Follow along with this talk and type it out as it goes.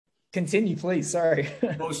Continue, please. Sorry.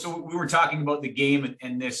 Oh, so we were talking about the game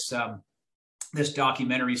and this this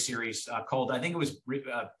documentary series called, I think it was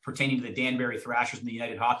pertaining to the Danbury Thrashers in the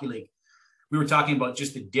United Hockey League. We were talking about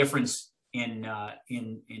just the difference in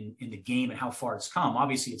the game and how far it's come.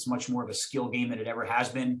 Obviously, it's much more of a skill game than it ever has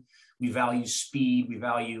been. We value speed, we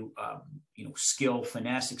value skill,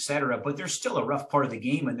 finesse, etc. But there's still a rough part of the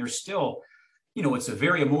game, and there's still, it's a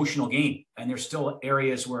very emotional game, and there's still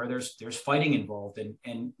areas where there's fighting involved,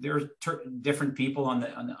 and there's different people on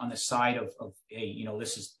the side of hey,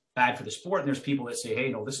 this is bad for the sport, and there's people that say, hey,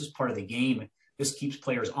 no, this is part of the game. This keeps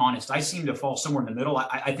players honest. I seem to fall somewhere in the middle.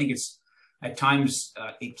 I think it's at times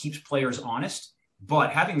it keeps players honest. But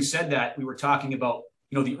having said that, we were talking about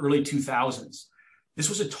the early 2000s. This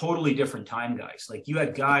was a totally different time, guys. Like, you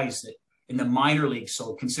had guys that in the minor leagues,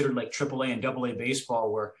 so considered like AAA and AA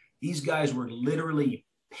baseball, where these guys were literally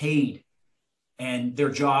paid, and their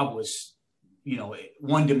job was,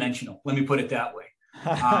 one-dimensional. Let me put it that way.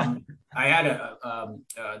 I had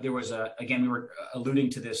there was again, we were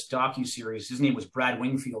alluding to this docu-series. His name was Brad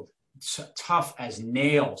Wingfield. Tough as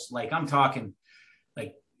nails. Like, I'm talking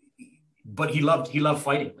like, but he loved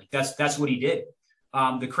fighting. Like, that's what he did.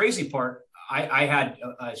 The crazy part, I had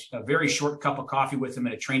a very short cup of coffee with him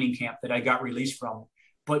at a training camp that I got released from.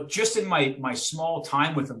 But just in my small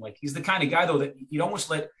time with him, like, he's the kind of guy, though, that you'd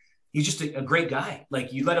almost he's just a great guy.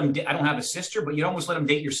 Like, you let him, I don't have a sister, but you'd almost let him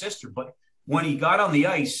date your sister. But when he got on the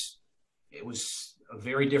ice, it was a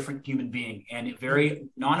very different human being, and very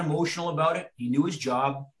non-emotional about it. He knew his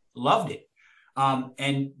job, loved it.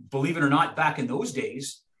 And believe it or not, back in those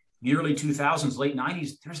days, the early 2000s, late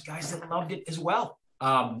 90s, there's guys that loved it as well.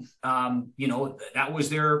 That was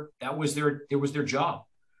their job.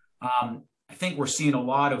 I think we're seeing a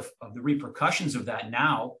lot of the repercussions of that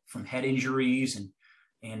now, from head injuries,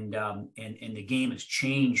 and the game has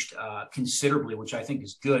changed considerably, which I think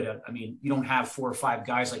is good. I mean, you don't have 4 or 5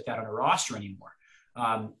 guys like that on a roster anymore.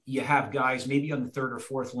 You have guys maybe on the third or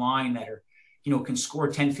fourth line that are, can score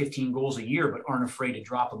 10, 15 goals a year, but aren't afraid to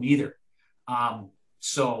drop them either.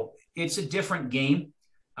 So it's a different game,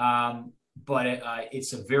 but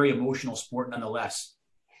it's a very emotional sport nonetheless.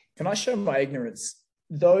 Can I show my ignorance?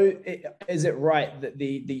 Though, is it right that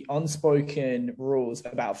the unspoken rules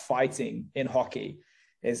about fighting in hockey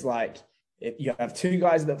is like, if you have 2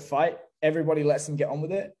 guys that fight, everybody lets them get on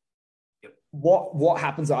with it? Yep. What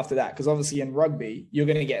happens after that? Because obviously in rugby, you're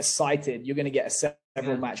going to get cited, you're going to get a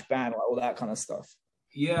several match ban, all that kind of stuff.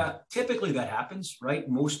 Yeah, typically that happens, right?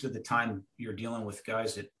 Most of the time you're dealing with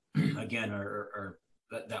guys that, again, are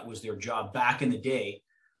that was their job back in the day.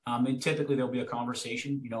 And typically there'll be a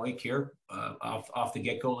conversation, hey, Kier, off the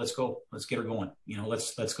get-go, let's go. Let's get her going.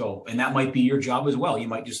 Let's go. And that might be your job as well. You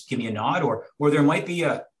might just give me a nod, or there might be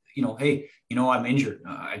a, hey, I'm injured.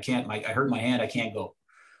 I can't, I hurt my hand. I can't go.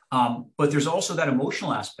 But there's also that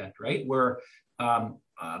emotional aspect, right? Where,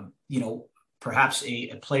 perhaps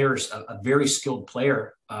a very skilled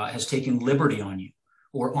player has taken liberty on you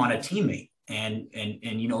or on a teammate. And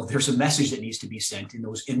there's a message that needs to be sent in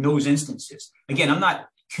those instances. Again, I'm not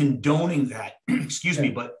condoning that, excuse me,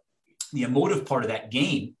 but the emotive part of that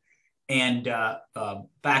game. And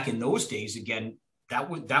back in those days, again, that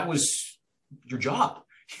was your job.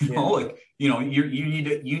 You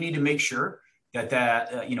need to make sure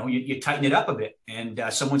that you tighten it up a bit, and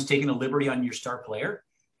someone's taking a liberty on your star player,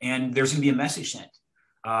 and there's going to be a message sent.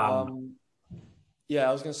 Yeah,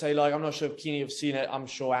 I was going to say, I'm not sure if Keeney have seen it. I'm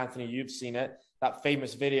sure, Anthony, you've seen it. That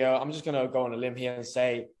famous video. I'm just going to go on a limb here and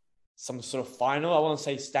say some sort of final. I want to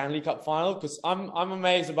say Stanley Cup final, because I'm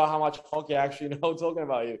amazed about how much hockey I actually know talking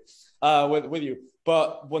about you, with you.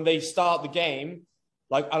 But when they start the game,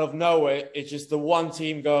 out of nowhere, it's just the one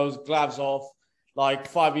team goes gloves off,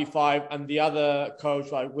 5v5, and the other coach,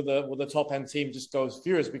 with the top end team, just goes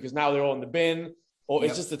furious because now they're all in the bin. Or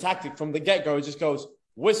it's just a tactic from the get-go. It just goes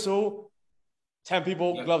whistle, 10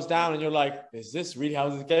 people, gloves down, and you're like, is this really how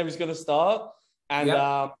this game is going to start? And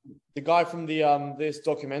the guy from the this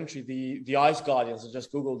documentary, the Ice Guardians, I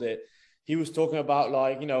just Googled it, he was talking about,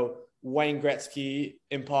 Wayne Gretzky,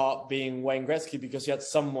 in part being Wayne Gretzky because he had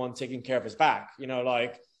someone taking care of his back,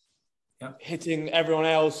 hitting everyone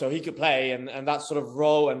else so he could play, and that sort of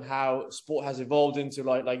role, and how sport has evolved into,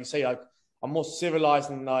 like you say, a more civilized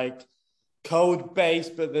and code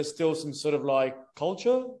based, but there's still some sort of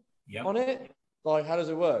culture on it. How does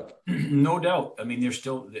it work? No doubt. I mean, there's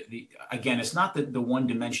still again, it's not the one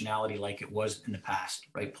dimensionality like it was in the past,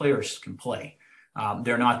 right? Players can play.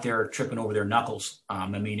 They're not there tripping over their knuckles. I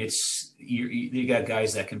mean, it's you got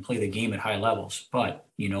guys that can play the game at high levels, but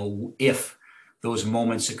if those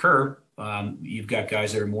moments occur, you've got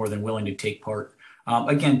guys that are more than willing to take part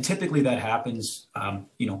Again, typically that happens.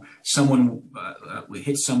 Someone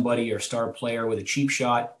hits somebody or star player with a cheap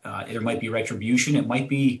shot. There might be retribution. It might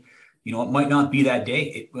be, it might not be that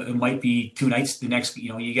day. It might be 2 nights. The next,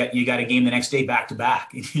 you got a game the next day back to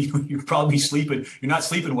back. You're probably sleeping. You're not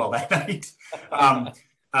sleeping well that night.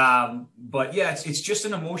 But yeah, it's just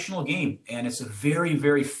an emotional game, and it's a very,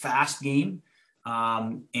 very fast game.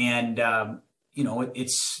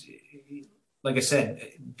 It's like I said,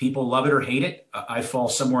 people love it or hate it. I fall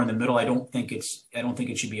somewhere in the middle. I don't think it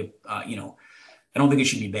should be I don't think it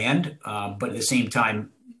should be banned. But at the same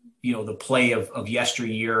time, the play of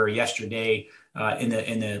yesteryear or yesterday in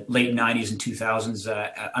the late 90s and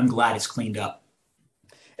 2000s, I'm glad it's cleaned up.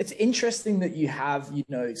 It's interesting that you have,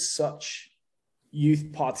 such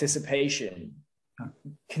youth participation,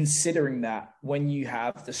 considering that when you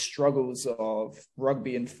have the struggles of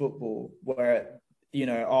rugby and football where,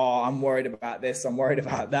 I'm worried about this, I'm worried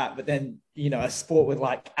about that. But then, a sport with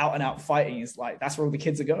like out and out fighting is like, that's where all the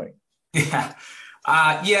kids are going. Yeah.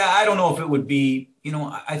 I don't know if it would be,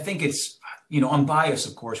 I think it's, I'm biased,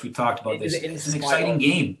 of course. We talked about this. It's an exciting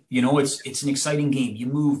game. It's an exciting game. You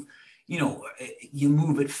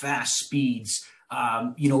move at fast speeds.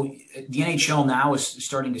 The NHL now is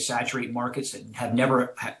starting to saturate markets that have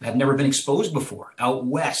never been exposed before. Out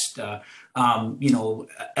west, LA,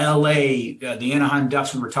 the Anaheim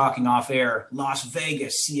Ducks, we were talking off air, Las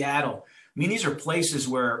Vegas, Seattle. I mean, these are places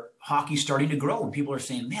where hockey's starting to grow, and people are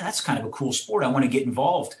saying, "Man, that's kind of a cool sport. I want to get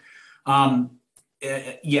involved." I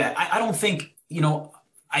don't think,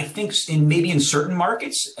 I think maybe in certain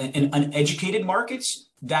markets, in uneducated markets,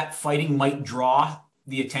 that fighting might draw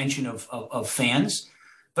the attention of fans.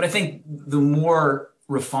 But I think the more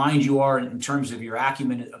refined you are in terms of your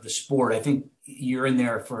acumen of the sport, I think you're in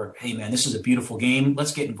there for, hey man, this is a beautiful game.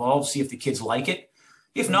 Let's get involved, see if the kids like it.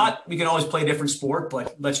 If not, we can always play a different sport,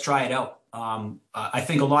 but let's try it out. I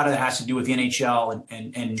think a lot of that has to do with the NHL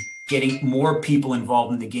and getting more people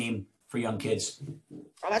involved in the game for young kids.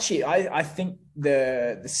 Actually, I think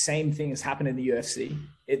the same thing has happened in the UFC.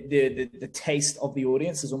 The taste of the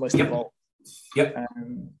audience has almost evolved. Yep.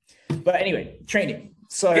 But anyway, training.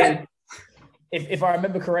 So yeah. if I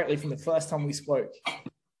remember correctly from the first time we spoke,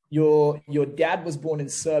 your dad was born in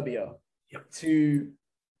Serbia to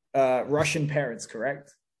Russian parents,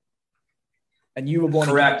 correct? And you were born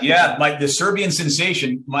correct. Yeah, the Serbian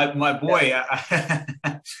sensation, my boy.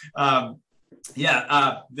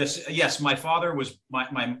 Yes, my father was my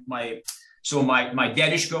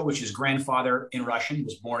dedushko, which is grandfather in Russian,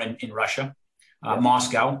 was born in Russia.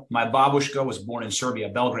 Moscow. My babushka was born in Serbia,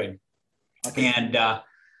 Belgrade, and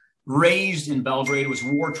raised in Belgrade. Was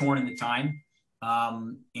war torn at the time,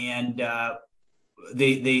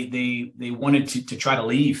 they wanted to try to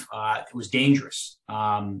leave. It was dangerous.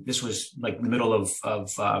 This was like in the middle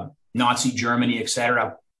of Nazi Germany,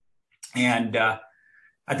 etc. And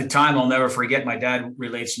at the time, I'll never forget. My dad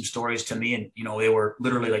relayed some stories to me, and they were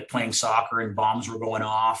literally like playing soccer, and bombs were going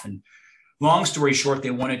off, and long story short, they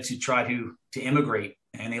wanted to try to immigrate,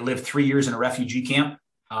 and they lived 3 years in a refugee camp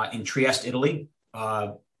in Trieste, Italy.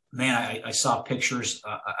 I saw pictures.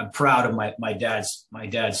 I'm proud of my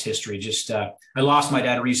dad's history. I lost my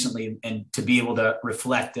dad recently, and to be able to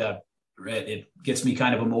reflect, it gets me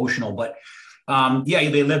kind of emotional. But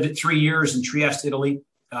they lived at 3 years in Trieste, Italy.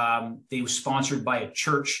 They were sponsored by a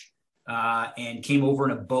church and came over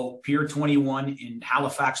in a boat, Pier 21 in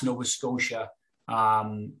Halifax, Nova Scotia.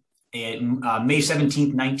 May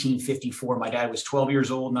 17th, 1954, my dad was 12 years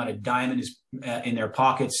old, not a dime in their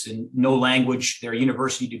pockets, and no language. Their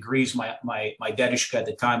university degrees. My dedushka at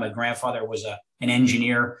the time, my grandfather was an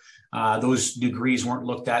engineer. Those degrees weren't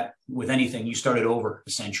looked at with anything. You started over,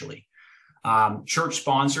 essentially. Church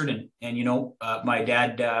sponsored, and my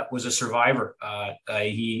dad was a survivor.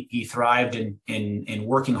 He thrived in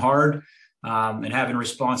working hard and having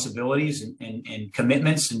responsibilities and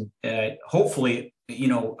commitments, and hopefully.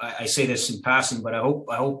 I say this in passing, but I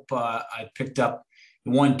hope I picked up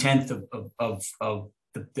 1/10 of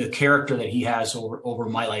the character that he has over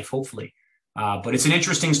my life, hopefully. But it's an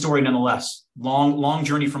interesting story nonetheless. Long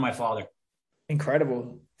journey for my father.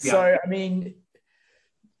 Incredible. Yeah. So, I mean,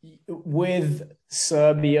 with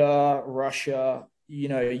Serbia, Russia,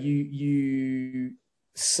 you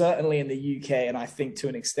certainly in the UK, and I think to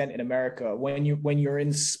an extent in America, when you're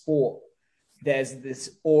in sport, there's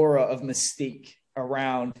this aura of mystique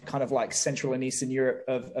around kind of like Central and Eastern Europe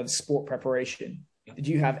of sport preparation. Did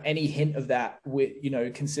you have any hint of that with,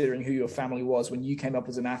 considering who your family was when you came up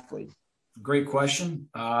as an athlete? Great question.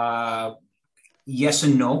 Yes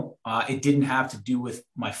and no. It didn't have to do with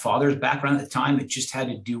my father's background at the time. It just had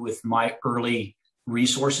to do with my early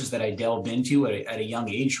resources that I delved into at a young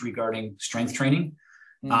age regarding strength training.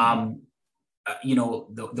 You know,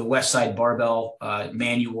 the West Side Barbell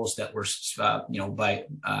manuals that were, you know, by,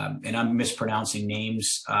 and I'm mispronouncing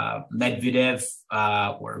names, Medvedev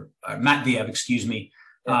or Matveyev, excuse me.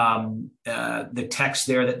 The text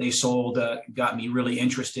there that they sold got me really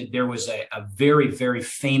interested. There was a very, very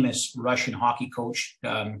famous Russian hockey coach,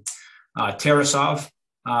 Tarasov,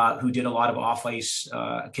 who did a lot of off-ice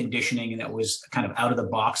conditioning, and that was kind of out of the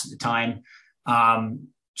box at the time.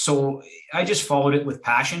 So I just followed it with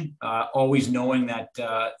passion, always knowing that,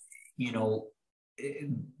 you know,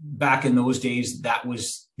 back in those days, that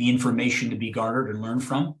was the information to be garnered and learned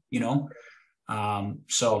from, you know.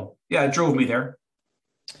 So, yeah, it drove me there.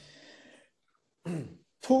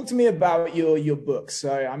 Talk to me about your book.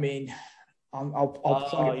 So, I mean, I'll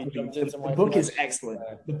plug it. The book is excellent.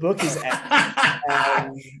 The book is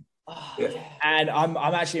excellent. And I'm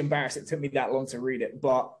actually embarrassed it took me that long to read it,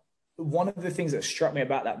 but one of the things that struck me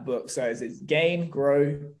about that book, so is it's gain,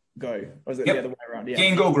 grow, go. Or is it the other way around? Yeah.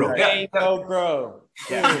 Gain, go, grow. Gain, go, grow.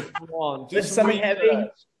 Yeah. Come on. Lift something heavy.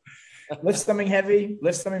 Lift something heavy.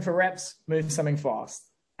 Lift something for reps. Move something fast.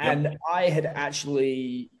 And I had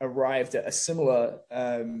actually arrived at a similar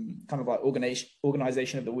kind of like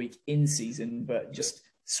organization of the week in season, but just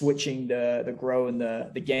switching the grow and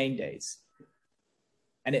the gain days.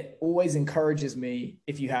 And it always encourages me,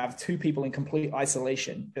 if you have two people in complete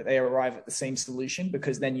isolation, that they arrive at the same solution,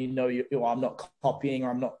 because then you know, I'm not copying,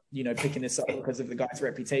 or I'm not, you know, picking this up because of the guy's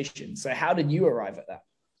reputation. So how did you arrive at that?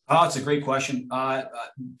 Oh, it's a great question.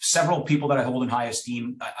 Several people that I hold in high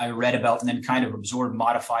esteem, I read about and then kind of absorbed,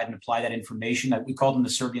 modified, and applied that information. We called him the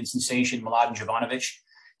Serbian sensation, Mladen Jovanovic.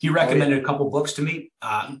 He recommended a couple books to me.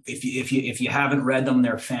 If you haven't read them,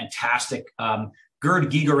 they're fantastic.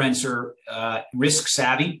 Gerd Gigerenzer, Risk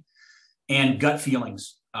Savvy, and Gut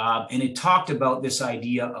Feelings. And it talked about this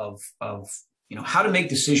idea of you know, how to make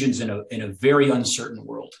decisions in a very uncertain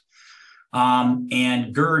world.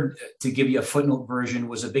 And Gerd, to give you a footnote version,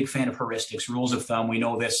 was a big fan of heuristics, rules of thumb. We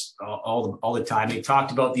know this all the time. He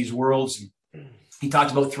talked about these worlds. He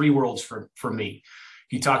talked about three worlds for me.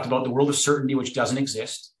 He talked about the world of certainty, which doesn't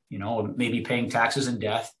exist, you know, maybe paying taxes and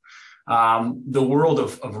death. The world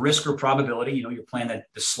of risk or probability, you know, you're playing the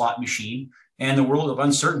slot machine, and the world of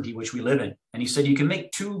uncertainty, which we live in. And he said, you can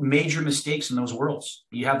make two major mistakes in those worlds.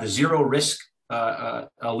 You have the zero risk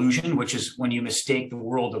illusion, which is when you mistake the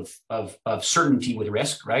world of certainty with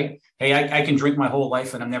risk, right? Hey, I can drink my whole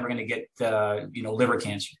life and I'm never going to get, you know, liver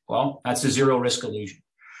cancer. Well, that's the zero risk illusion.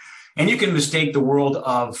 And you can mistake the world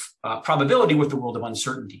of probability with the world of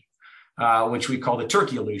uncertainty. Which we call the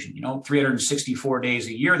turkey illusion. You know, 364 days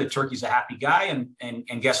a year, the turkey's a happy guy.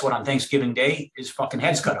 And guess what? On Thanksgiving Day, his fucking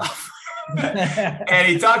head's cut off. And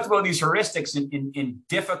he talked about these heuristics in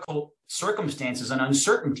difficult circumstances and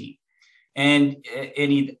uncertainty. And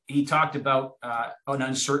he talked about an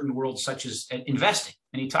uncertain world such as investing.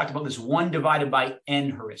 And he talked about this 1 divided by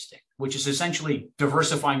n heuristic, which is essentially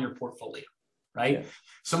diversifying your portfolio, right? Yeah.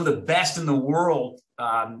 Some of the best in the world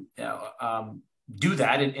do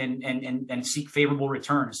that and seek favorable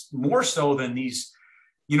returns, more so than these,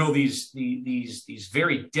 you know, these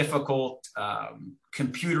very difficult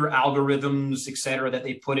computer algorithms, et cetera, that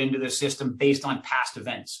they put into the system based on past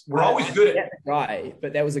events. We're always good at it.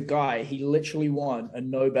 But there was a guy, he literally won a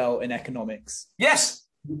Nobel in economics. Yes.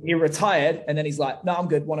 He retired, and then he's like, no, I'm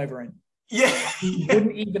good, 1 over n. Yeah. He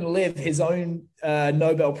wouldn't even live his own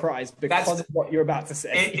Nobel Prize because of what you're about to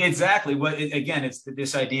say. Exactly. Well, again, it's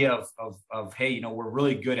this idea of hey, you know, we're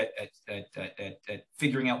really good at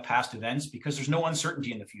figuring out past events because there's no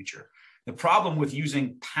uncertainty in the future. The problem with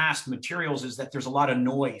using past materials is that there's a lot of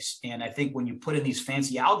noise. And I think when you put in these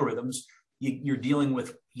fancy algorithms, you're dealing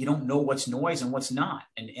with, you don't know what's noise and what's not.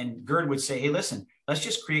 And Gerd would say, hey, listen, let's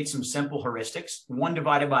just create some simple heuristics, 1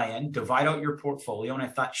 divided by n, divide out your portfolio. And I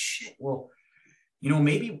thought, shit, well, you know,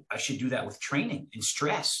 maybe I should do that with training and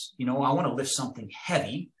stress. You know, I want to lift something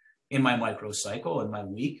heavy in my microcycle in my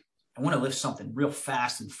week. I want to lift something real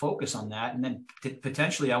fast and focus on that. And then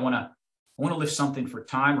potentially I want to lift something for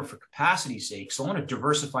time or for capacity's sake. So I want to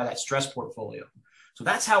diversify that stress portfolio. So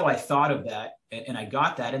that's how I thought of that. And I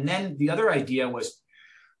got that. And then the other idea was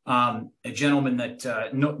a gentleman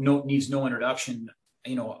that needs no introduction.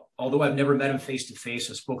 You know, although I've never met him face to face,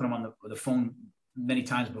 I've spoken to him on the phone many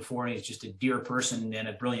times before, and he's just a dear person and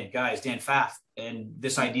a brilliant guy, is Dan Pfaff. And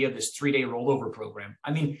this idea of this 3-day rollover program.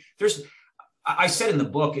 I mean, I said in the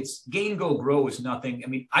book, it's gain, go, grow is nothing. I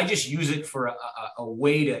mean, I just use it for a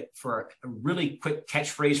way for a really quick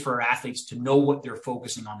catchphrase for our athletes to know what they're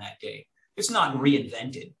focusing on that day. It's not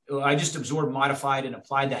reinvented. I just absorbed, modified, and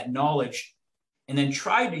applied that knowledge, and then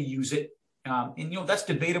tried to use it And that's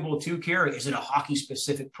debatable too, Kara. Is it a hockey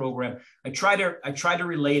specific program? I try to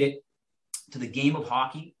relate it to the game of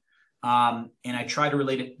hockey, and I try to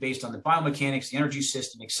relate it based on the biomechanics, the energy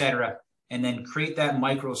system, etc., and then create that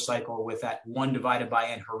microcycle with that 1 divided by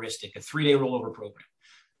n heuristic, a 3-day rollover program.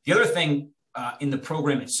 The other thing in the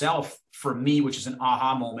program itself, for me, which is an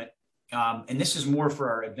aha moment, and this is more for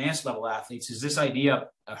our advanced level athletes, is this idea,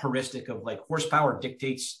 a heuristic of like horsepower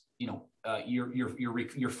dictates,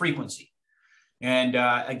 your frequency. And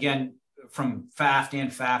again, from Pfaff, Dan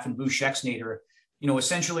Pfaff and Boo Schexnayder,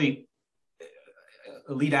 essentially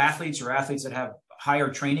elite athletes or athletes that have higher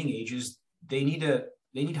training ages, they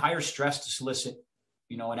need higher stress to solicit,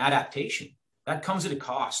 an adaptation. That comes at a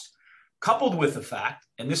cost. Coupled with the fact,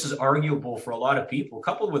 and this is arguable for a lot of people,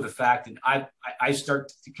 coupled with the fact that I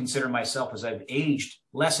start to consider myself, as I've aged,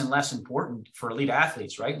 less and less important for elite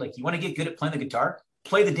athletes, right? Like, you want to get good at playing the guitar,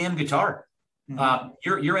 play the damn guitar.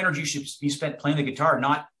 Mm-hmm. Your energy should be spent playing the guitar,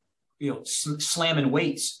 not, slamming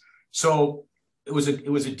weights. So it was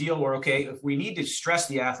a deal where, okay, if we need to stress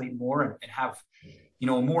the athlete more and have,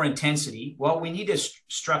 more intensity, well, we need to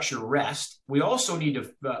structure rest. We also need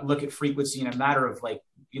to look at frequency in a matter of like,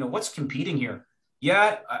 what's competing here?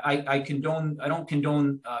 Yeah, I don't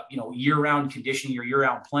condone, year-round conditioning or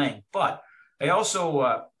year-round playing, but I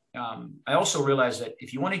also realize that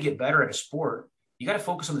if you want to get better at a sport, you got to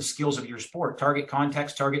focus on the skills of your sport, target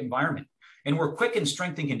context, target environment. And we're quick in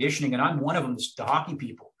strength and conditioning, and I'm one of them, the hockey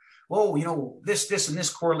people. Oh, this and this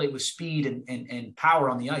correlate with speed and power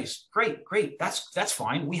on the ice. Great. That's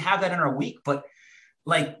fine. We have that in our week, but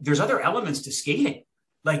like, there's other elements to skating.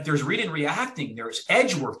 Like, there's read and reacting, there's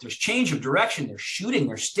edge work, there's change of direction, there's shooting,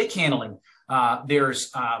 there's stick handling,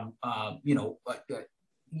 there's,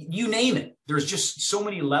 you name it. There's just so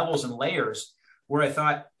many levels and layers where I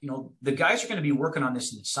thought, the guys are going to be working on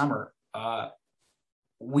this in the summer.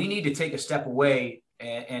 We need to take a step away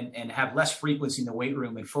and have less frequency in the weight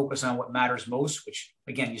room and focus on what matters most, which,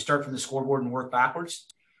 again, you start from the scoreboard and work backwards.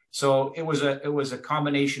 So it was a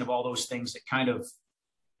combination of all those things that kind of,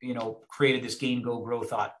 created this gain, go, grow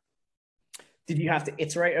thought. Did you have to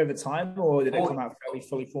iterate over time, or did it come out fairly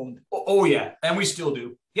fully formed? Oh yeah. And we still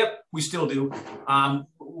do. Yep. We still do.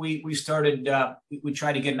 We started, we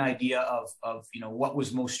tried to get an idea of, what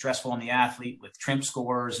was most stressful on the athlete with trimp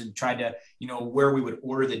scores, and tried to, where we would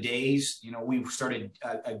order the days. We started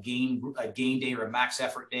a gain day or a max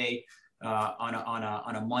effort day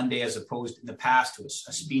on a Monday, as opposed to in the past to a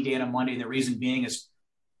speed day on a Monday. And the reason being is,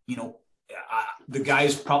 the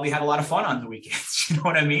guys probably had a lot of fun on the weekends, you know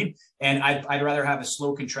what I mean? And I'd rather have a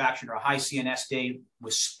slow contraction or a high CNS day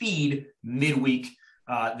with speed midweek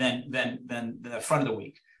than the front of the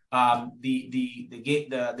week.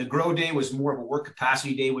 The grow day was more of a work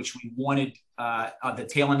capacity day, which we wanted at the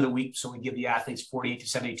tail end of the week, so we give the athletes 48 to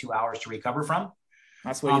 72 hours to recover from.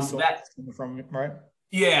 That's where you saw that from, right?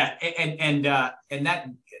 Yeah, and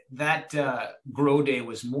that grow day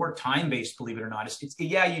was more time based, believe it or not. It's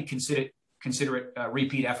you consider it a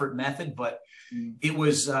repeat effort method, but it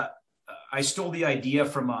was I stole the idea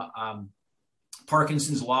from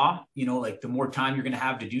Parkinson's law. Like, the more time you're going to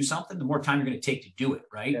have to do something, the more time you're going to take to do it.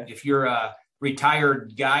 Right? Yeah. If you're a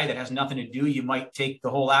retired guy that has nothing to do, you might take the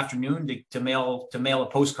whole afternoon to mail a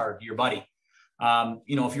postcard to your buddy.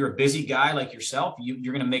 If you're a busy guy like yourself,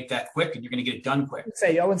 you're going to make that quick, and you're going to get it done quick.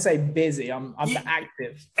 I wouldn't say busy. I'm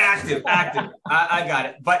active. Active. I got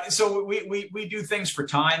it. But so we do things for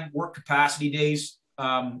time, work capacity days,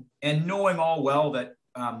 and knowing all well that,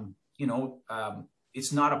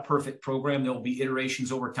 it's not a perfect program. There'll be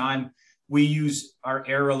iterations over time. We use our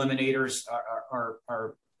error eliminators,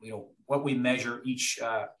 our what we measure each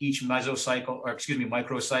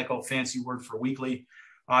microcycle, fancy word for weekly,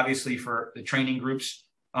 obviously for the training groups.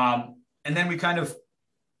 And then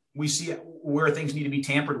we see where things need to be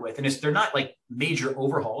tampered with. And they're not like major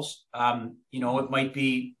overhauls. It might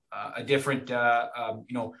be a different, our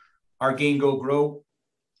gain, go, grow.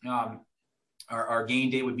 Our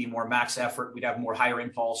gain day would be more max effort. We'd have more higher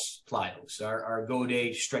impulse plyos. Our go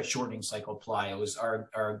day, stretch shortening cycle plyos.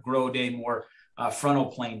 Our grow day, more frontal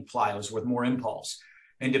plane plyos with more impulse.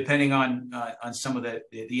 And depending on some of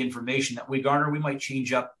the information that we garner, we might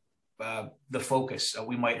change up the focus.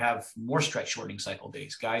 We might have more stretch shortening cycle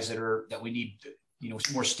days, guys that we need,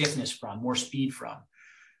 more stiffness from, more speed from.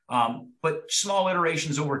 But small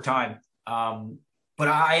iterations over time. But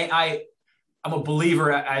I'm a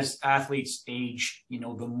believer, as athletes age,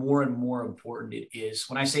 the more and more important it is.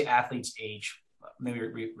 When I say athletes age, maybe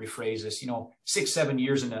rephrase this, 6-7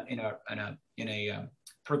 years in a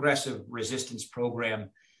progressive resistance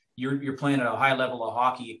program, you're playing at a high level of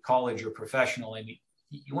hockey at college or professional, and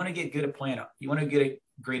you want to get good at playing. You want to get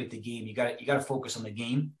great at the game. You got to focus on the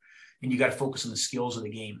game, and you got to focus on the skills of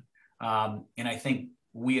the game. And I think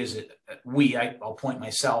I'll point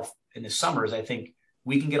myself in the summers. I think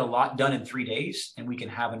we can get a lot done in 3 days, and we can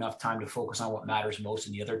have enough time to focus on what matters most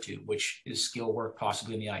in the other two, which is skill work,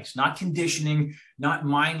 possibly on the ice, not conditioning, not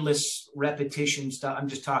mindless repetition stuff. I'm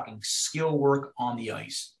just talking skill work on the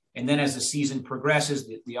ice. And then as the season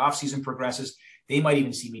progresses, the off season progresses, they might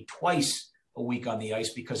even see me twice a week on the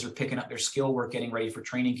ice because they're picking up their skill work, getting ready for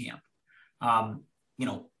training camp.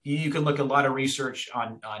 You can look at a lot of research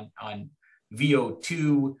on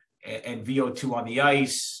VO2 and VO2 on the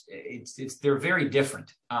ice. They're very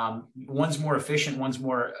different. One's more efficient. One's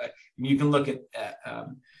more, you can look at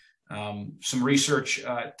some research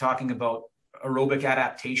talking about aerobic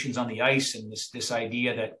adaptations on the ice, and this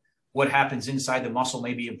idea that what happens inside the muscle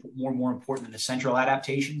may be more important than the central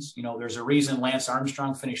adaptations. There's a reason Lance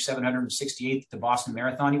Armstrong finished 768th at the Boston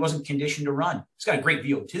Marathon. He wasn't conditioned to run. He's got a great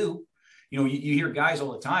VO2. You hear guys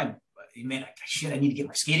all the time, man, I need to get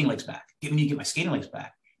my skating legs back. I need to get my skating legs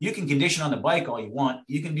back. You can condition on the bike all you want.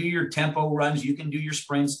 You can do your tempo runs. You can do your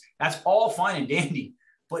sprints. That's all fine and dandy,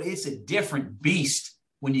 but it's a different beast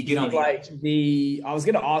when you get on I was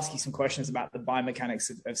going to ask you some questions about the biomechanics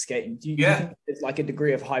of skating. Do you think there's like a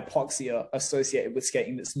degree of hypoxia associated with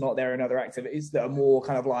skating that's not there in other activities that are more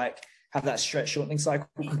kind of like have that stretch shortening cycle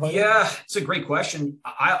component? Yeah, it's a great question.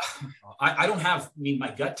 I don't have,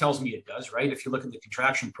 my gut tells me it does, right? If you look at the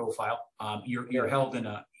contraction profile, you're held in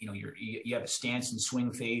you have a stance and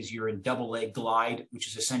swing phase. You're in double leg glide, which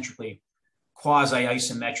is essentially quasi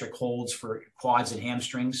isometric holds for quads and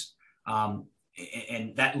hamstrings. And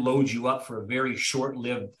that loads you up for a very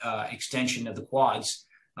short-lived extension of the quads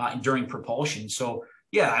during propulsion. So,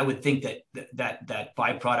 yeah, I would think that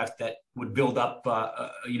byproduct that would build up,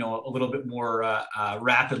 a little bit more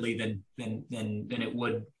rapidly than it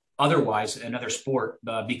would otherwise in another sport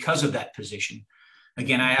because of that position.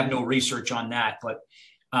 Again, I have no research on that, but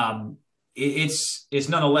it's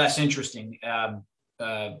nonetheless interesting.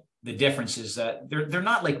 The differences that they're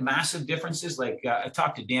not like massive differences. Like I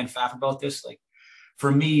talked to Dan Pfaff about this. Like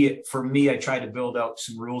for me, I try to build out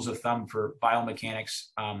some rules of thumb for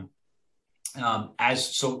biomechanics.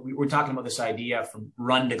 So we're talking about this idea from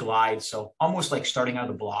run to glide. So almost like starting out of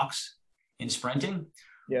the blocks in sprinting.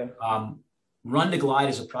 Yeah. Run to glide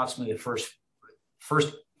is approximately the first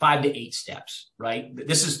 5 to 8 steps, right?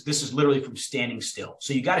 This is literally from standing still.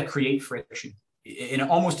 So you got to create friction in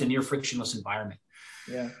almost a near frictionless environment.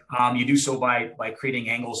 Yeah. You do so by creating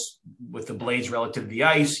angles with the blades relative to the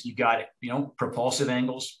ice. You got it, propulsive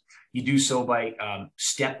angles. You do so by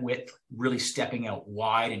step width, really stepping out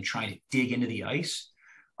wide and trying to dig into the ice.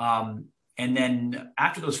 And then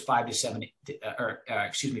after those 5 to 8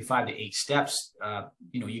 steps,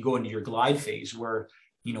 you go into your glide phase where,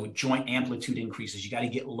 joint amplitude increases. You got to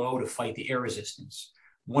get low to fight the air resistance.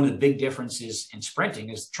 One of the big differences in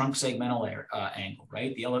sprinting is trunk segmental angle,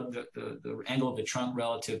 right? The angle of the trunk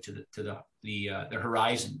relative to the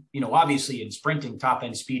horizon. Obviously in sprinting, top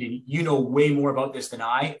end speed, and you know way more about this than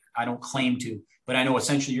I. I don't claim to, but I know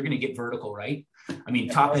essentially you're going to get vertical, right?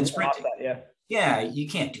 Top end sprinting. Yeah, you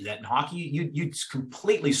can't do that in hockey. You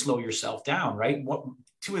completely slow yourself down, right?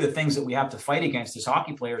 Two of the things that we have to fight against as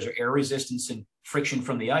hockey players are air resistance and friction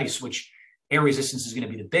from the ice, which air resistance is going to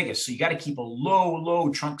be the biggest. So you got to keep a low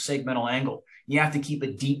trunk segmental angle. You have to keep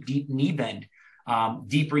a deep knee bend.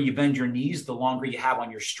 Deeper you bend your knees, the longer you have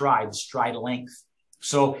on your stride length.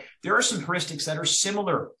 So there are some heuristics that are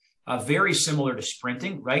similar, very similar to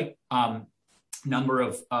sprinting, right? Number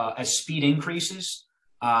of, as speed increases,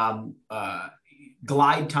 glide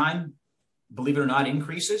time, believe it or not,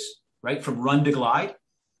 increases, right? From run to glide.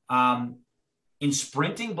 In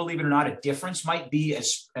sprinting, believe it or not, a difference might be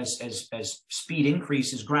as speed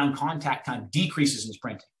increases, ground contact time decreases in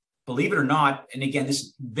sprinting. Believe it or not, and again, this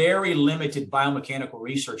is very limited biomechanical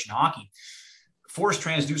research in hockey. Force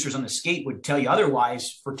transducers on the skate would tell you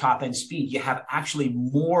otherwise. For top end speed, you have actually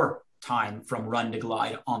more time from run to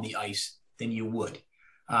glide on the ice than you would.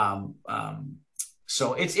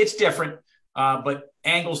 So it's different, but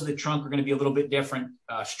angles of the trunk are going to be a little bit different.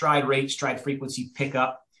 Stride rate, stride frequency pick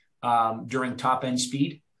up during top end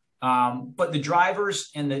speed. But the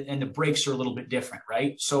drivers and the brakes are a little bit different,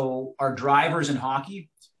 right? So our drivers in hockey,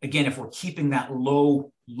 again, if we're keeping that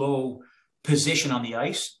low position on the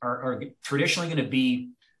ice, are traditionally going to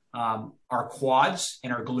be our quads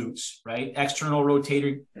and our glutes, right? External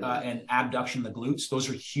rotator and abduction of the glutes. Those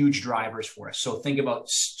are huge drivers for us. So think about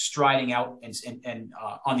striding out and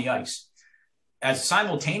on the ice. As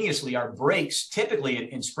simultaneously, our brakes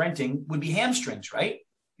typically in sprinting would be hamstrings, right?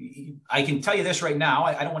 I can tell you this right now.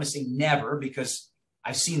 I don't want to say never because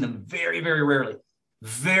I've seen them very, very rarely.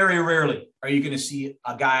 Very rarely are you going to see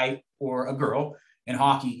a guy or a girl in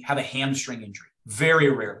hockey have a hamstring injury. Very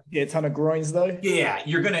rare. Yeah, a ton of groins though. Yeah,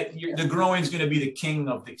 the groin's gonna be the king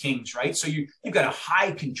of the kings, right? So you've got a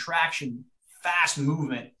high contraction, fast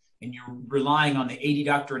movement, and you're relying on the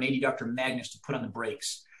adductor and adductor magnus to put on the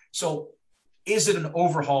brakes. So is it an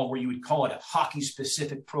overhaul where you would call it a hockey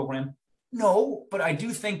specific program? No, but I do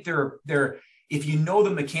think they're if you know the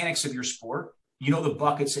mechanics of your sport, you know the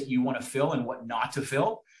buckets that you want to fill and what not to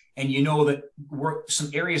fill, and you know that some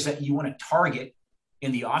areas that you want to target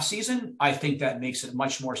in the off season, I think that makes it a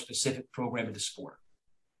much more specific program of the sport.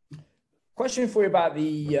 Question for you about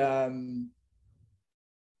the,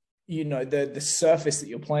 the surface that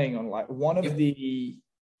you're playing on. Like one of the,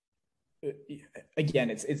 again,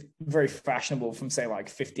 it's very fashionable from say like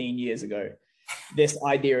 15 years ago, this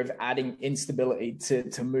idea of adding instability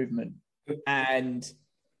to movement. And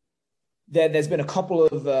there's been a couple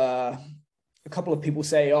of people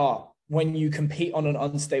say, when you compete on an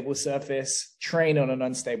unstable surface, train on an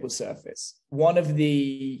unstable surface. One of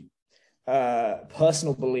the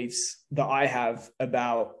personal beliefs that I have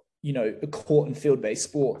about, the court and field-based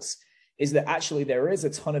sports is that actually there is a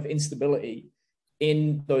ton of instability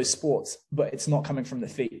in those sports, but it's not coming from the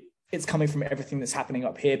feet. It's coming from everything that's happening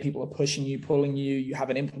up here. People are pushing you, pulling you, you have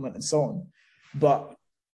an implement and so on. But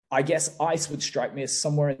I guess ice would strike me as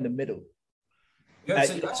somewhere in the middle.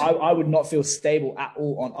 I would not feel stable at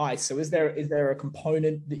all on ice. So is there a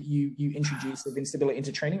component that you introduce of instability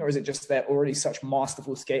into training, or is it just they're already such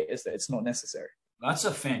masterful skaters that it's not necessary? That's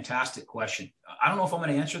a fantastic question. I don't know if I'm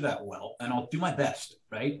going to answer that well, and I'll do my best,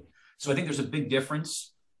 right? So I think there's a big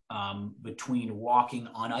difference between walking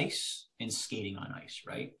on ice and skating on ice,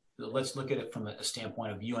 right? So let's look at it from a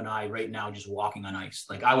standpoint of you and I right now just walking on ice.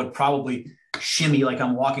 Like I would probably shimmy like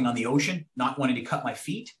I'm walking on the ocean, not wanting to cut my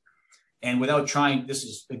feet. And without trying, this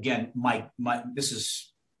is again, this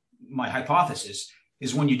is my hypothesis,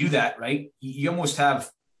 is when you do that, right? You almost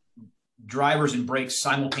have drivers and brakes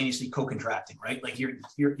simultaneously co-contracting, right? Like you're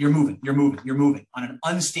moving on an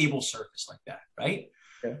unstable surface like that, right?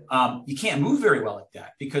 Yeah. You can't move very well like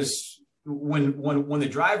that because when the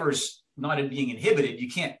driver's not being inhibited,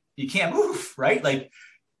 you can't move, right? Like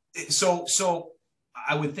so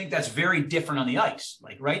I would think that's very different on the ice.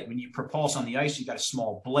 Like, right, when you propulse on the ice, you got a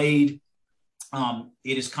small blade.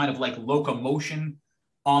 It is kind of like locomotion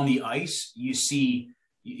on the ice. You see,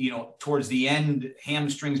 towards the end,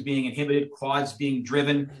 hamstrings being inhibited, quads being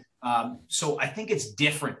driven. So I think it's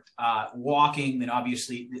different walking than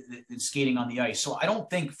obviously than skating on the ice. So I don't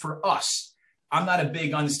think for us, I'm not a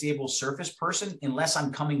big unstable surface person unless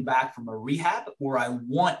I'm coming back from a rehab where I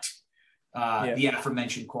want the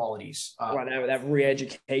aforementioned qualities. Right, that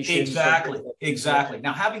re-education. Exactly.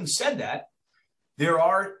 Now, having said that,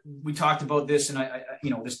 we talked about this, and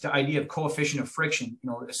this idea of coefficient of friction,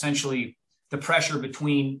 essentially the pressure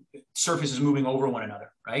between surfaces moving over one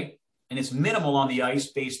another, right? And it's minimal on the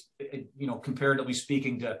ice based, comparatively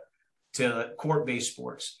speaking to court-based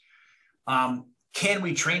sports. Can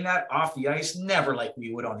we train that off the ice? Never like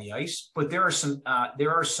we would on the ice, but there are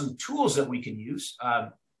some tools that we can use.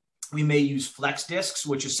 We may use flex discs,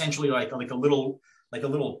 which essentially like a little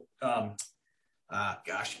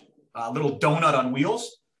donut on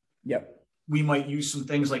wheels. Yep. We might use some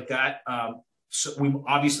things like that. So we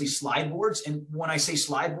obviously slide boards. And when I say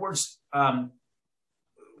slide boards,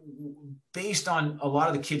 based on a lot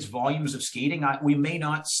of the kids' volumes of skating, we may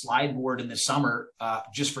not slide board in the summer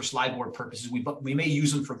just for slide board purposes. We may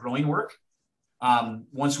use them for groin work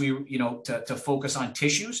once we, to focus on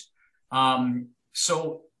tissues.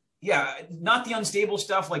 So yeah, not the unstable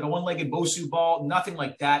stuff like a one-legged Bosu ball, nothing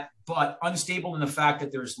like that, but unstable in the fact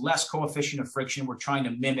that there's less coefficient of friction. We're trying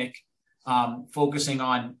to mimic, focusing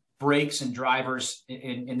on brakes and drivers.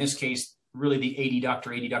 In this case, really the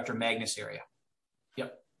adductor magnus area.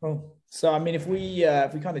 Yep. Cool. So, I mean, if we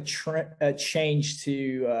kind of change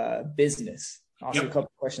to business, I'll ask you a couple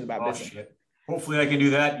of questions about business. Shit. Hopefully I can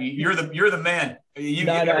do that. You're the man. Every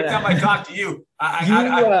time I talk to you,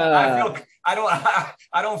 I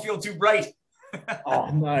don't feel too bright. Oh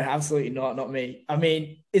no, absolutely not. Not me. I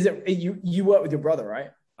mean, is it you work with your brother,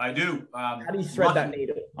 right? I do. How do you thread that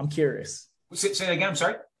needle? I'm curious. Say that again. I'm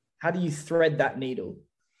sorry. How do you thread that needle?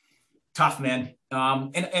 Tough, man.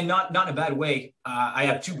 And not in a bad way. I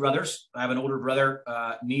have two brothers. I have an older brother,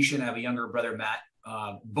 Nisha, and I have a younger brother, Matt.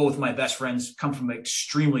 Both my best friends come from an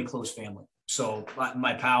extremely close family. So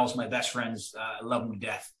my pals, my best friends, I love them to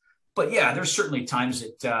death. But yeah, there's certainly times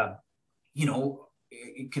that,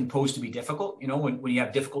 it can pose to be difficult. When you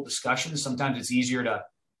have difficult discussions, sometimes it's easier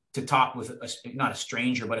to talk with not a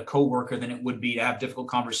stranger, but a coworker than it would be to have difficult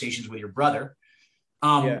conversations with your brother.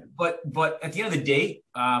 But at the end of the day,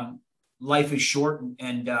 life is short,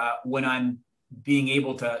 and when I'm being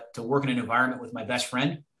able to work in an environment with my best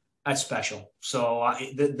friend, that's special. So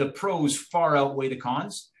the pros far outweigh the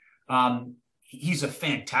cons. He's a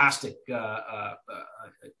fantastic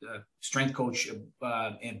strength coach,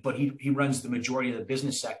 but he runs the majority of the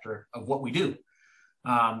business sector of what we do.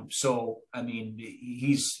 So I mean,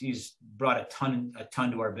 he's brought a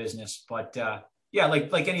ton to our business. But yeah,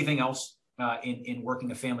 like anything else in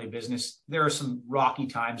working a family business, there are some rocky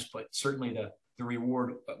times, but certainly the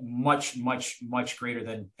reward much greater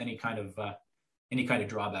than any kind of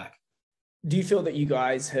drawback. Do you feel that you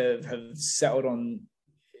guys have settled on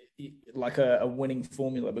like a winning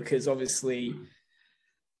formula? Because obviously,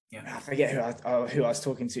 I forget who I was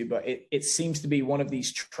talking to, but it seems to be one of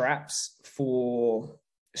these traps for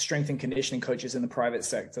strength and conditioning coaches in the private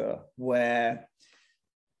sector, where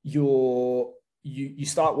you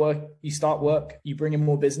start work, you bring in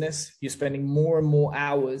more business, you're spending more and more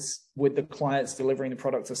hours with the clients delivering the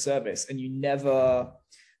product or service, and you never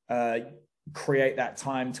create that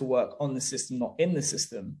time to work on the system, not in the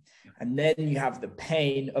system. And then you have the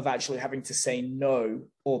pain of actually having to say no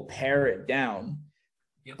or pare it down.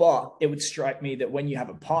 Yep. But it would strike me that when you have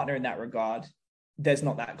a partner in that regard, there's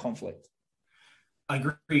not that conflict.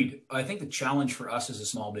 Agreed. I think the challenge for us as a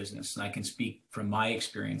small business, and I can speak from my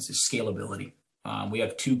experience, is scalability. We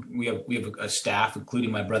have a staff,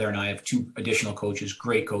 including my brother and I have 2 additional coaches,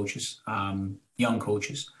 great coaches, young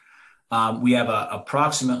coaches. We have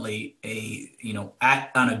approximately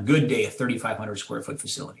on a good day, a 3,500 square foot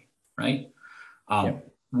facility, right?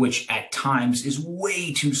 Which at times is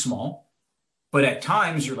way too small, but at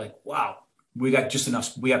times you're like, wow, we got just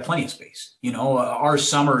enough. We have plenty of space. Our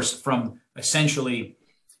summers from essentially,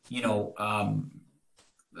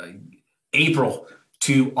 April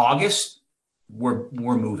to August, we're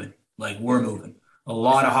moving. Like we're moving. A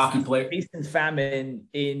lot of hockey players. Feast and famine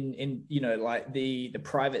in like the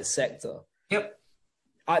private sector. Yep.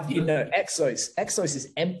 Exos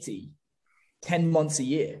is empty 10 months a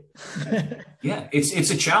year. Yeah, it's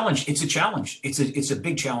a challenge. It's a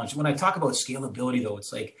big challenge. When I talk about scalability, though,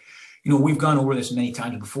 it's like, we've gone over this many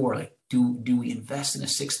times before. Like, do we invest in a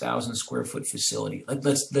 6,000 square foot facility? Like,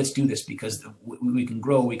 let's do this because we can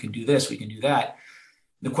grow. We can do this. We can do that.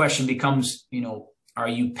 The question becomes, are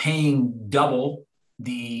you paying double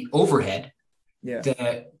the overhead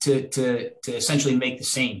to essentially make the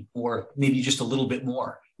same, or maybe just a little bit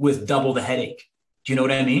more with double the headache? Do you know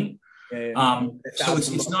what I mean? So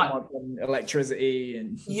it's not electricity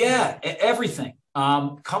and everything.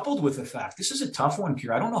 Coupled with the fact, this is a tough one,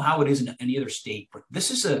 Kira. I don't know how it is in any other state, but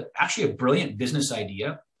this is actually a brilliant business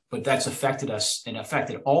idea, but that's affected us and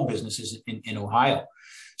affected all businesses in Ohio.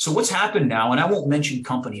 So what's happened now, and I won't mention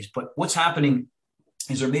companies, but what's happening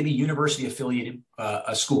is there may be university affiliated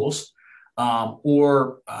schools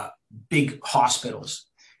or big hospitals.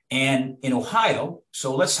 And in Ohio,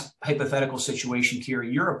 so let's hypothetical situation,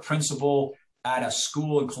 Kira, you're a principal at a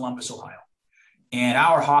school in Columbus, Ohio. And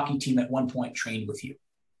our hockey team at one point trained with you.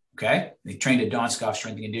 Okay. They trained at Donskov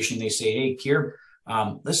Strength and Conditioning. They say, hey, Kira,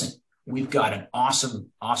 listen, we've got an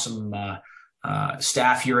awesome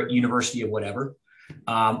staff here at university of whatever.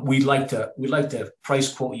 We'd like to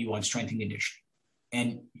price quote you on strength and conditioning.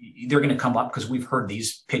 And they're going to come up, because we've heard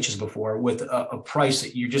these pitches before, with a price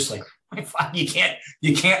that you're just like, you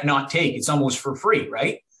can't not take. It's almost for free,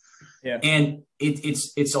 right? Yeah. And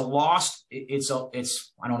it's a lost. I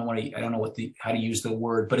don't know how to use the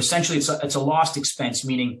word, but essentially it's a lost expense.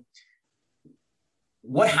 Meaning,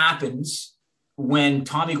 what happens when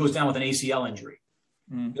Tommy goes down with an ACL injury?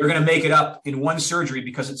 They're going to make it up in one surgery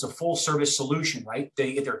because it's a full service solution, right?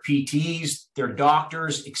 They get their PTs, their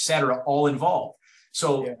doctors, etc., all involved.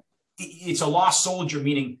 So it's a lost soldier,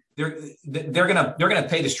 meaning they're gonna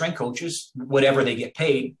pay the strength coaches whatever they get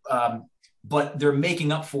paid, but they're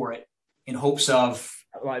making up for it in hopes of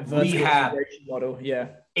like rehab model. Yeah,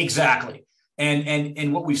 exactly.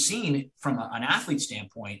 And what we've seen from an athlete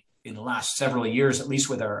standpoint in the last several years, at least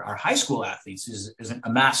with our high school athletes, is a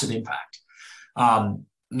massive impact.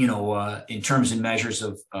 In terms and measures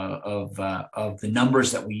of the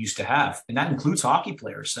numbers that we used to have, and that includes hockey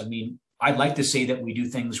players. I mean, I'd like to say that we do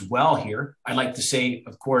things well here. I'd like to say,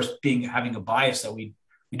 of course, having a bias, that we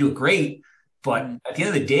do it great. But at the end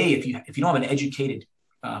of the day, if you don't have an educated,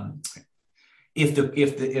 if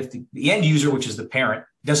the end user, which is the parent,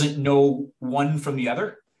 doesn't know one from the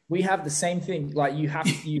other, we have the same thing. Like you have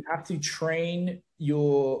to train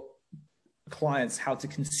your clients how to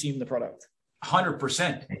consume the product.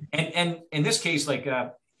 100%. And in this case, like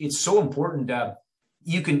it's so important.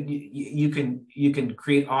 You can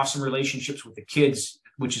create awesome relationships with the kids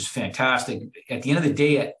is fantastic. At the end of the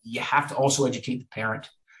day, you have to also educate the parent,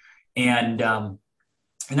 and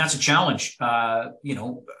that's a challenge.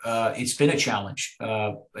 It's been a challenge.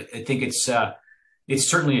 I think it's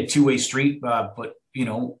certainly a two-way street, but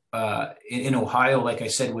in Ohio, like I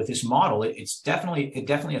said, with this model, it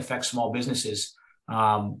definitely affects small businesses.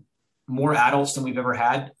 More adults than we've ever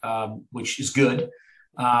had, which is good.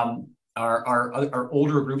 Our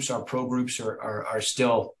older groups, our pro groups, are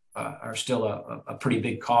still a pretty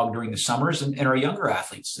big cog during the summers, and our younger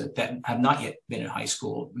athletes that have not yet been in high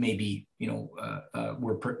school, maybe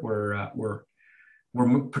we're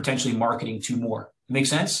potentially marketing to more. Make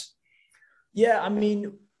sense? Yeah, I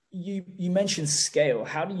mean, you mentioned scale.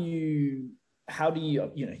 How do you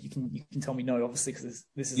you can tell me no, obviously, because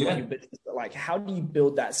this is not your business, but like, how do you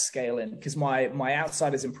build that scale in? Because my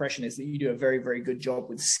outsider's impression is that you do a very, very good job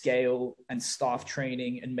with scale and staff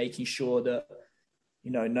training and making sure that,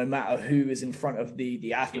 no matter who is in front of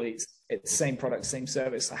the athletes, it's same product, same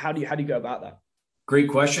service. So how do you go about that? Great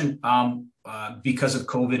question. Because of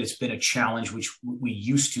COVID, it's been a challenge, which we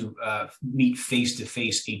used to meet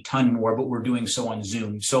face-to-face a ton more, but we're doing so on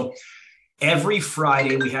Zoom. So every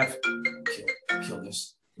Friday we have, kill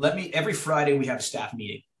this. Every Friday we have a staff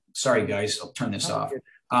meeting. Sorry, guys, I'll turn this off.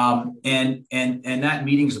 And that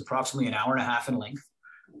meeting is approximately an hour and a half in length.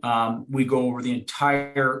 We go over the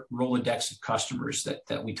entire Rolodex of customers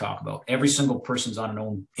that we talk about. Every single person's on an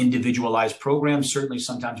own individualized program, certainly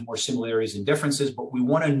sometimes more similarities and differences, but we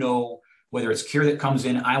want to know whether it's Kier that comes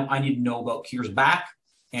in. I need to know about Kier's back,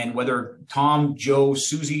 and whether Tom, Joe,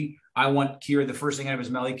 Susie, I want Kier, the first thing out of his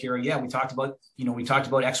belly, Kier, we talked about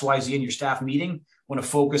XYZ in your staff meeting. Want to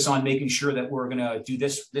focus on making sure that we're going to do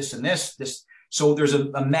this, this, and this. So there's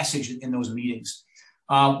a message in those meetings.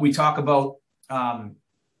 We talk about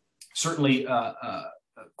certainly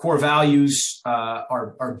core values,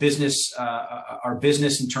 our business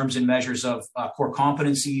in terms and measures of core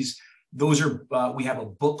competencies. Those are we have a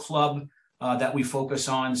book club that we focus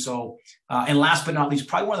on. So and last but not least,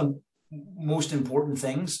 probably one of the most important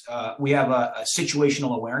things, we have a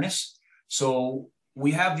situational awareness. So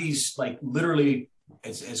we have these, like, literally,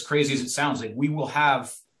 as crazy as it sounds, like we will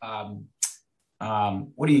have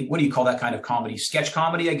what do you call that kind of comedy? Sketch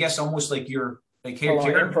comedy, I guess, almost like you're like, here,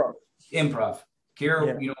 improv.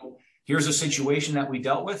 Here, here's a situation that we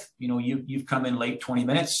dealt with. You've come in late 20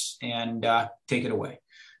 minutes, and take it away.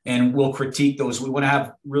 And we'll critique those. We want to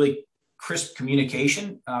have really crisp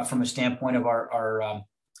communication from a standpoint of our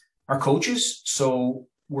coaches. So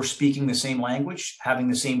we're speaking the same language, having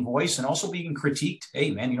the same voice, and also being critiqued.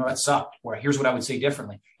 Hey, man, that sucked. Or here's what I would say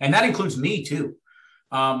differently. And that includes me too.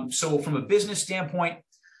 So from a business standpoint,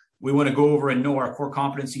 we want to go over and know our core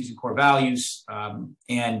competencies and core values.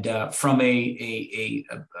 And from a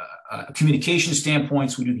communication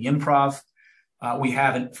standpoint, we do the improv. We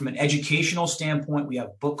have, from an educational standpoint, we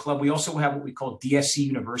have book club. We also have what we call DSC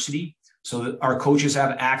University. So that our coaches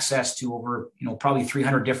have access to over, probably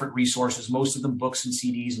 300 different resources, most of them books and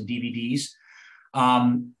CDs and DVDs.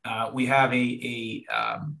 We have a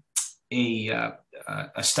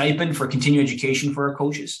stipend for continuing education for our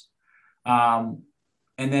coaches. And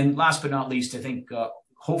then last but not least, I think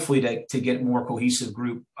hopefully to get more cohesive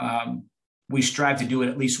group, we strive to do it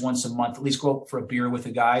at least once a month, at least go out for a beer with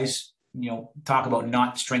the guys, talk about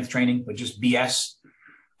not strength training, but just BS.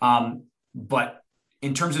 But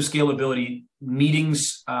in terms of scalability,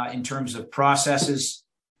 meetings in terms of processes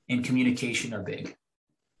and communication are big.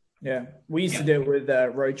 Yeah, we used to do it with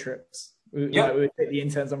road trips. We would take the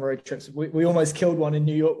interns on road trips. We almost killed one in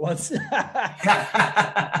New York once. We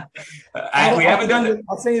haven't done.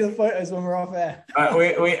 I'll send you the photos when we're off air.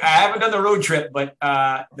 I haven't done the road trip, but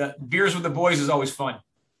the beers with the boys is always fun.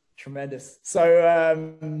 Tremendous.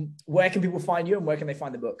 So, where can people find you, and where can they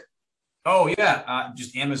find the book? Oh yeah,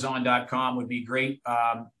 just Amazon.com would be great.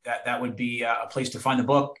 That would be a place to find the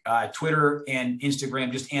book. Twitter and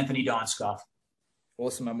Instagram, just Anthony Donskov.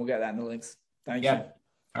 Awesome, man. We'll get that in the links. Thank you.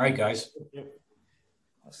 All right, guys.